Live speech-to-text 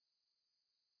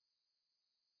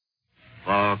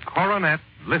The Coronet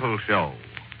Little Show.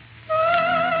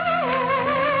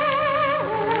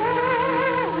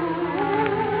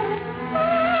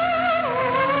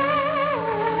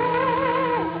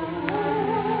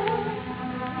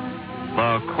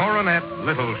 The Coronet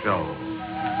Little Show.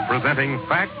 Presenting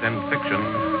fact and fiction,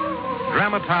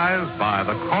 dramatized by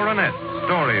the Coronet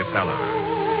Storyteller.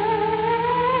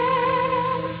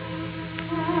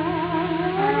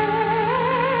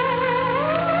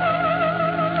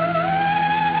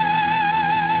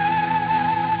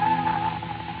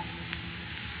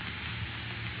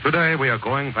 Today we are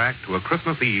going back to a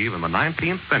Christmas Eve in the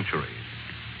 19th century.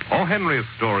 O. Henry's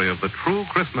story of the true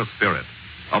Christmas spirit,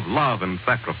 of love and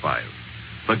sacrifice,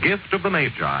 the gift of the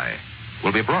Magi,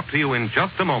 will be brought to you in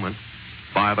just a moment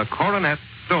by the Coronet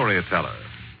Storyteller.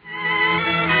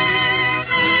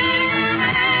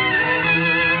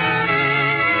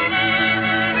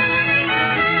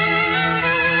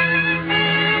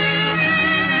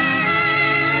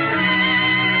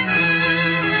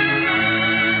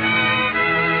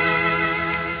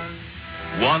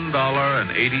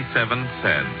 $1.87.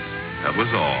 That was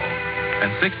all.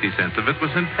 And 60 cents of it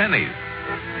was in pennies.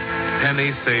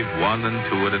 Pennies saved 1 and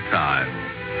 2 at a time.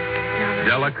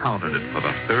 Della counted it for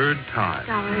the third time.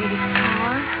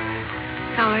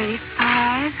 $1.84,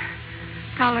 $1.85,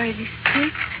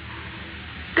 $1.86,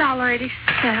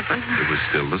 $1.87. It was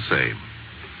still the same.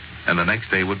 And the next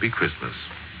day would be Christmas.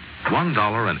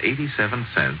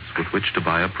 $1.87 with which to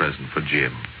buy a present for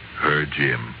Jim. Her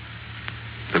Jim.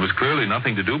 There was clearly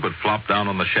nothing to do but flop down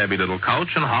on the shabby little couch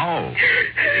and howl.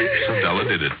 So Della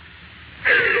did it.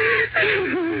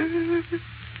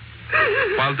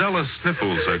 While Della's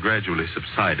sniffles are gradually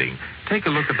subsiding, take a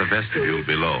look at the vestibule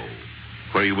below,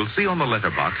 where you will see on the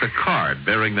letterbox a card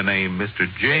bearing the name Mr.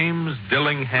 James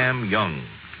Dillingham Young.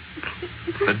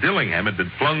 The Dillingham had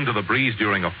been flung to the breeze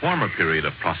during a former period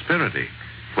of prosperity,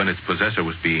 when its possessor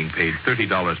was being paid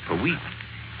 $30 per week.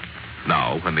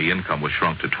 Now, when the income was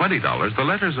shrunk to $20, the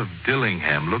letters of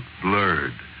Dillingham looked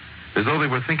blurred, as though they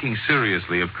were thinking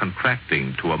seriously of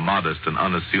contracting to a modest and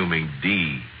unassuming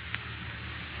D.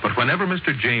 But whenever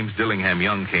Mr. James Dillingham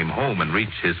Young came home and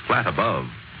reached his flat above,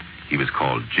 he was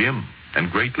called Jim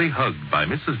and greatly hugged by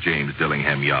Mrs. James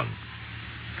Dillingham Young.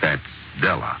 That's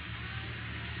Della.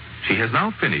 She has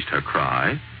now finished her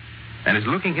cry and is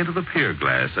looking into the pier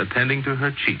glass, attending to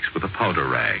her cheeks with a powder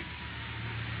rag.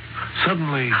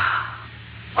 Suddenly,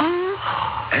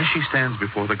 as she stands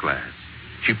before the glass,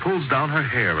 she pulls down her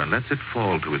hair and lets it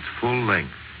fall to its full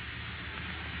length.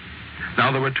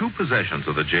 Now, there were 2 possessions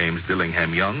of the James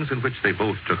Dillingham Youngs in which they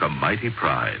both took a mighty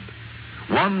pride.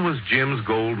 One was Jim's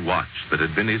gold watch that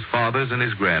had been his father's and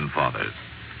his grandfather's.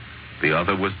 The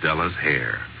other was Della's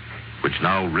hair, which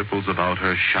now ripples about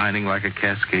her, shining like a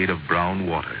cascade of brown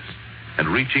waters and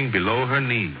reaching below her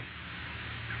knee.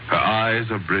 Her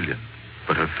eyes are brilliant,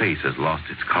 but her face has lost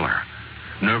its color.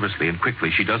 Nervously and quickly,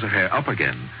 she does her hair up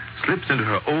again, slips into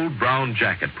her old brown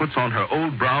jacket, puts on her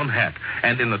old brown hat,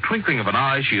 and in the twinkling of an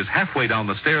eye, she is halfway down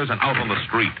the stairs and out on the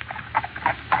street.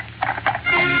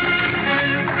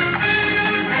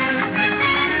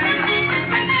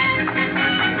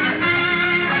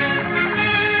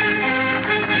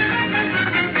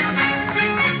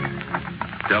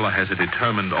 Della has a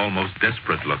determined, almost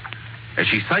desperate look as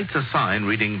she sights a sign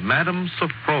reading Madame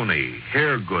Sofroni,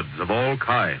 hair goods of all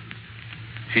kinds.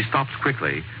 She stops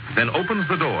quickly, then opens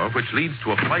the door, which leads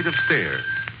to a flight of stairs.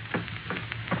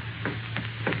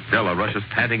 Della rushes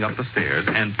panting up the stairs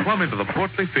and plumb into the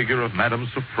portly figure of Madame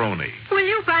Sofroni. Will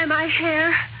you buy my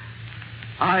hair?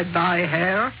 I buy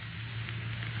hair?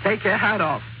 Take your hat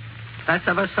off. Let's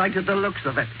have a sight of the looks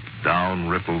of it. Down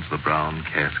ripples the brown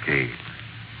cascade.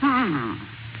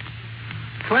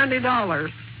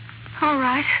 $20. All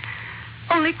right.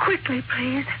 Only quickly,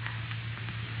 please.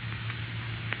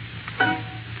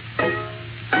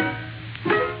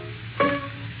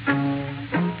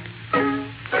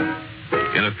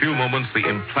 In a few moments, the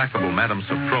implacable Madame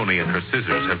Sofroni and her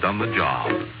scissors have done the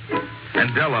job.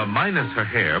 And Della, minus her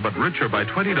hair, but richer by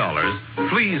 $20,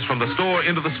 flees from the store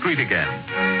into the street again.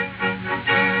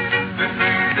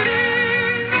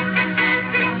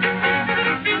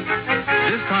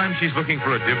 This time she's looking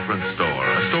for a different store,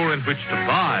 a store in which to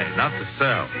buy, not to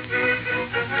sell.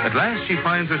 At last she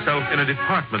finds herself in a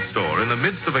department store in the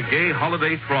midst of a gay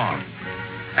holiday throng.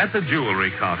 At the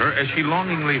jewelry counter, as she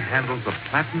longingly handles a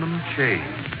platinum chain,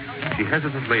 she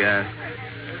hesitantly asks,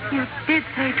 You did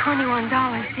say $21,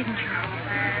 didn't you?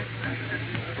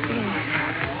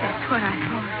 Yes, that's what I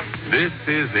thought. This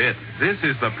is it. This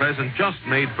is the present just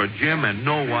made for Jim and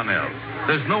no one else.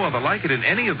 There's no other like it in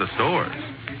any of the stores.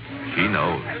 She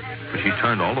knows, for she's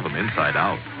turned all of them inside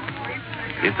out.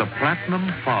 It's a platinum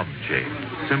fob chain,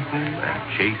 simple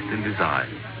and chaste in design.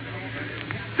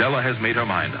 Della has made her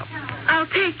mind up. I'll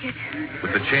take it.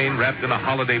 With the chain wrapped in a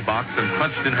holiday box and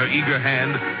clutched in her eager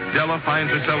hand, Della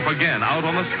finds herself again out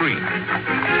on the street.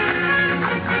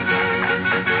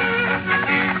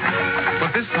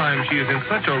 But this time she is in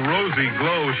such a rosy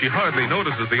glow she hardly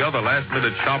notices the other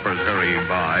last-minute shoppers hurrying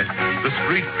by, the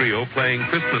street trio playing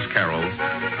Christmas carols,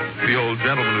 the old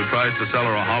gentleman who tries to sell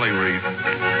her a holly wreath.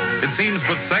 It seems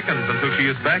but seconds until she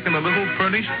is back in the little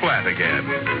furnished flat again.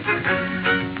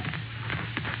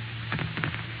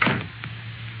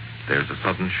 There's a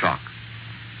sudden shock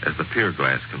as the pier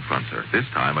glass confronts her, this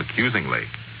time accusingly.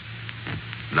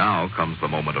 Now comes the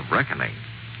moment of reckoning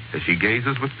as she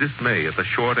gazes with dismay at the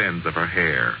short ends of her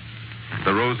hair.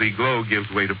 The rosy glow gives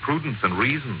way to prudence and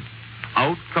reason.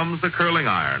 Out comes the curling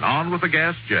iron, on with the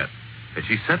gas jet, as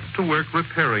she sets to work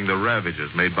repairing the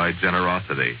ravages made by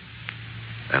generosity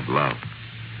and love.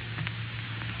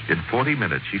 In 40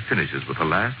 minutes, she finishes with the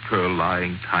last curl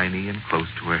lying tiny and close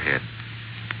to her head,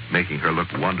 making her look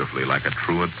wonderfully like a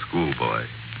truant schoolboy.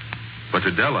 But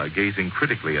to Della, gazing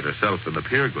critically at herself in the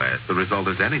pier glass, the result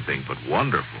is anything but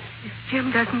wonderful. If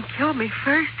Jim doesn't kill me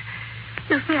first,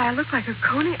 he'll say I look like a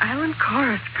Coney Island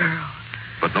chorus girl.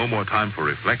 But no more time for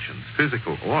reflections,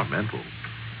 physical or mental.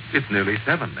 It's nearly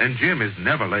 7, and Jim is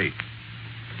never late.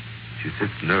 She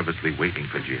sits nervously waiting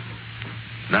for Jim.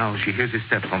 Now she hears his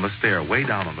steps on the stair way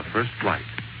down on the first flight.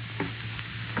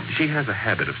 She has a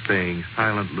habit of saying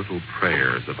silent little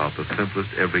prayers about the simplest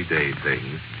everyday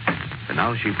things. And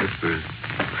now she whispers,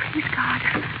 Please, God,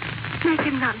 make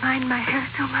him not mind my hair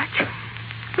so much.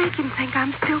 Make him think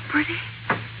I'm still pretty.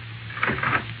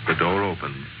 The door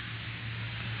opens,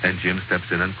 and Jim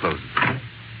steps in and closes it.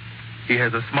 He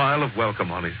has a smile of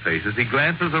welcome on his face as he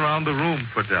glances around the room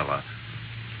for Della.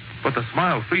 But the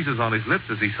smile freezes on his lips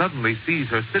as he suddenly sees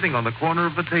her sitting on the corner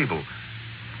of the table.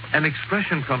 An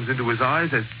expression comes into his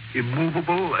eyes as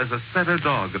immovable as a setter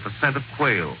dog at the scent of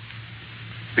quail.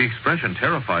 The expression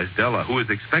terrifies Della, who is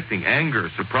expecting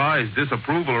anger, surprise,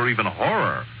 disapproval, or even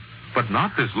horror. But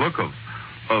not this look of...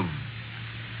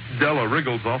 Della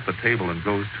wriggles off the table and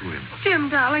goes to him. Jim,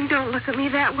 darling, don't look at me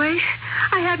that way.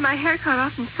 I had my hair cut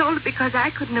off and sold it because I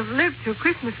couldn't have lived through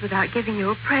Christmas without giving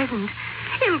you a present.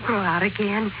 It'll grow out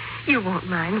again. You won't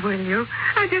mind, will you?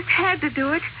 I just had to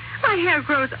do it. My hair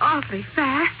grows awfully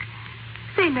fast.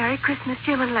 Say Merry Christmas,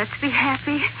 Jim, and let's be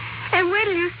happy. And wait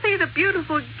till you see the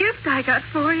beautiful gift I got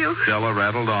for you. Della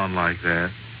rattled on like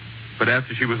that. But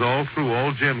after she was all through,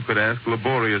 all Jim could ask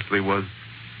laboriously was,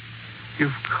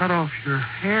 You've cut off your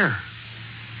hair.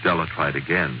 Della tried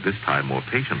again, this time more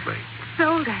patiently.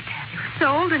 Sold, I tell you.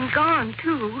 Sold and gone,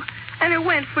 too. And it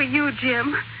went for you,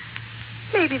 Jim.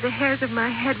 Maybe the hairs of my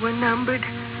head were numbered,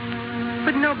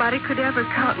 but nobody could ever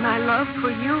count my love for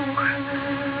you.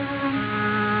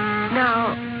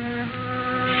 Now,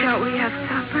 shall we have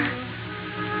supper?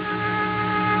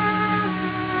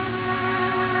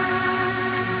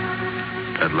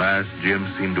 At last, Jim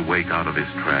seemed to wake out of his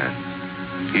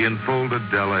trance. He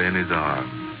enfolded Della in his arms.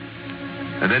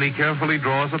 And then he carefully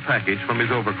draws a package from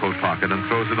his overcoat pocket and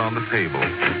throws it on the table.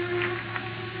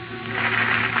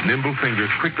 Nimble fingers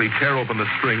quickly tear open the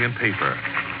string and paper.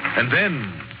 And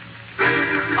then...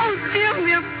 Oh, Jim,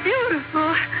 they're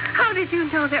beautiful. How did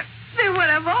you know they're what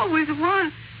I've always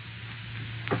wanted?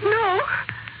 No.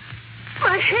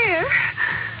 My hair.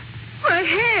 My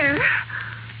hair.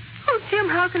 Oh, Jim,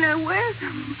 how can I wear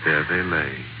them? There they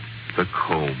lay. The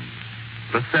combs.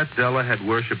 The set Della had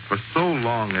worshipped for so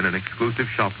long in an exclusive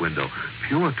shop window.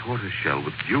 Pure tortoiseshell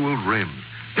with jeweled rims.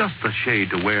 Just the shade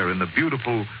to wear in the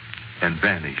beautiful and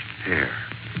vanished hair.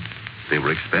 They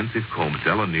were expensive combs,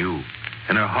 Della knew,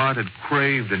 and her heart had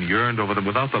craved and yearned over them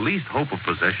without the least hope of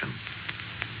possession.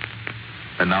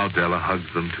 And now Della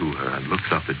hugs them to her and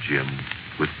looks up at Jim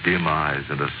with dim eyes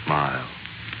and a smile.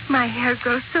 My hair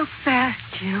grows so fast,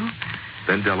 Jim.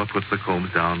 Then Della puts the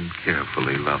combs down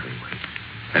carefully, lovingly,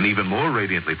 and even more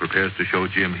radiantly prepares to show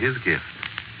Jim his gift.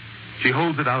 She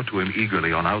holds it out to him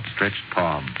eagerly on outstretched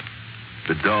palm.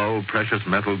 The dull, precious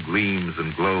metal gleams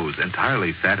and glows,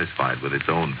 entirely satisfied with its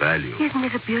own value. Isn't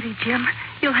it a beauty, Jim?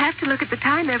 You'll have to look at the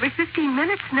time every 15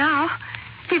 minutes now.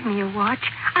 Give me your watch.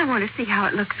 I want to see how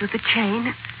it looks with the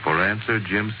chain. For answer,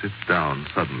 Jim sits down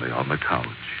suddenly on the couch.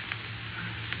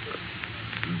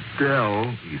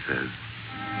 Dell, he says,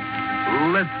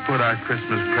 let's put our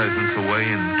Christmas presents away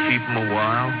and keep them a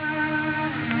while.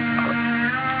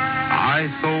 I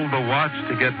sold the watch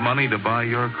to get money to buy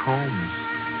your combs.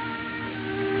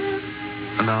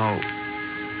 Now,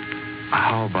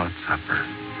 how about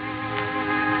supper?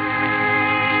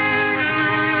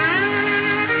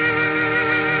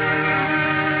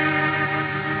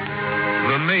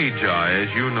 Magi,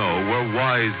 as you know, were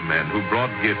wise men who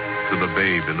brought gifts to the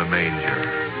babe in the manger.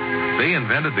 They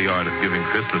invented the art of giving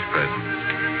Christmas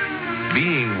presents.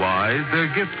 Being wise, their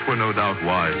gifts were no doubt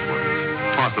wise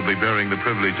ones, possibly bearing the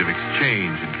privilege of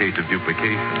exchange in case of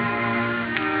duplication.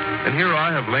 And here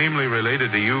I have lamely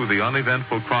related to you the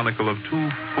uneventful chronicle of two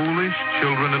foolish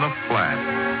children in a flat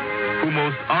who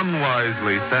most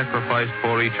unwisely sacrificed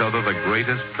for each other the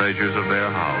greatest treasures of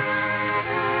their house.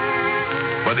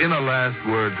 But in a last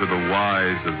word to the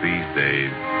wise of these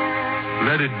days,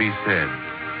 let it be said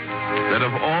that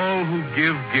of all who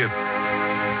give gifts,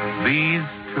 these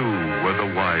two were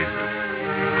the wisest.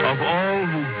 Of all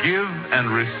who give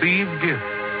and receive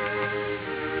gifts,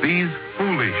 these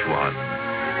foolish ones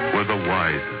were the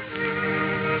wisest.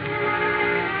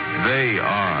 They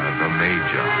are the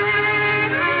Magi.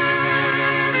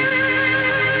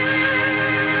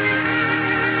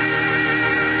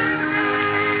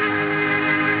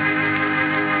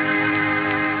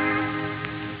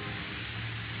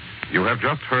 You have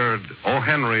just heard O.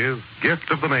 Henry's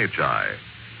Gift of the Magi,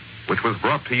 which was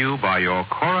brought to you by your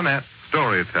Coronet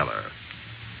storyteller.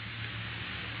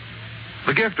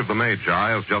 The Gift of the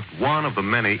Magi is just one of the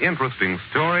many interesting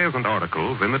stories and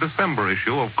articles in the December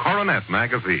issue of Coronet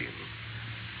magazine.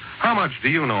 How much do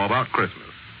you know about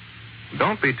Christmas?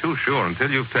 Don't be too sure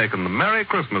until you've taken the Merry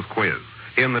Christmas quiz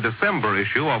in the December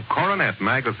issue of Coronet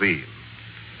magazine.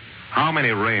 How many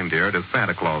reindeer does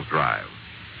Santa Claus drive?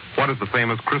 What is the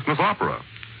famous Christmas opera?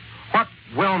 What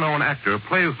well-known actor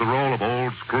plays the role of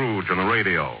Old Scrooge on the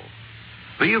radio?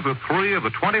 These are 3 of the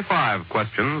 25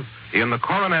 questions in the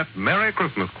Coronet Merry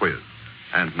Christmas quiz.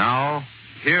 And now,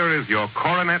 here is your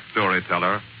Coronet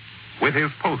storyteller with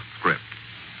his postscript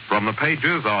from the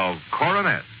pages of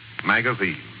Coronet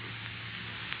magazine.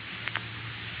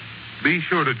 Be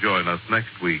sure to join us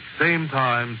next week, same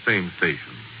time, same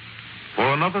station,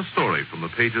 for another story from the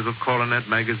pages of Coronet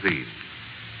magazine.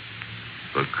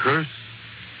 The Curse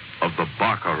of the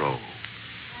Barcarolle.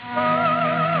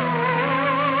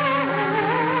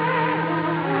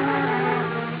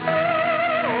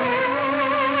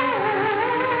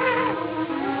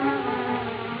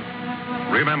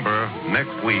 Remember,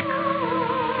 next week,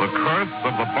 The Curse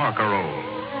of the Barcarolle,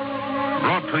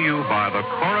 brought to you by the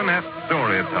Coronet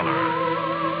Storyteller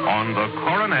on the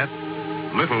Coronet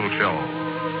Little Show.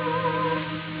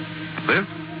 This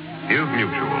is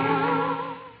Mutual.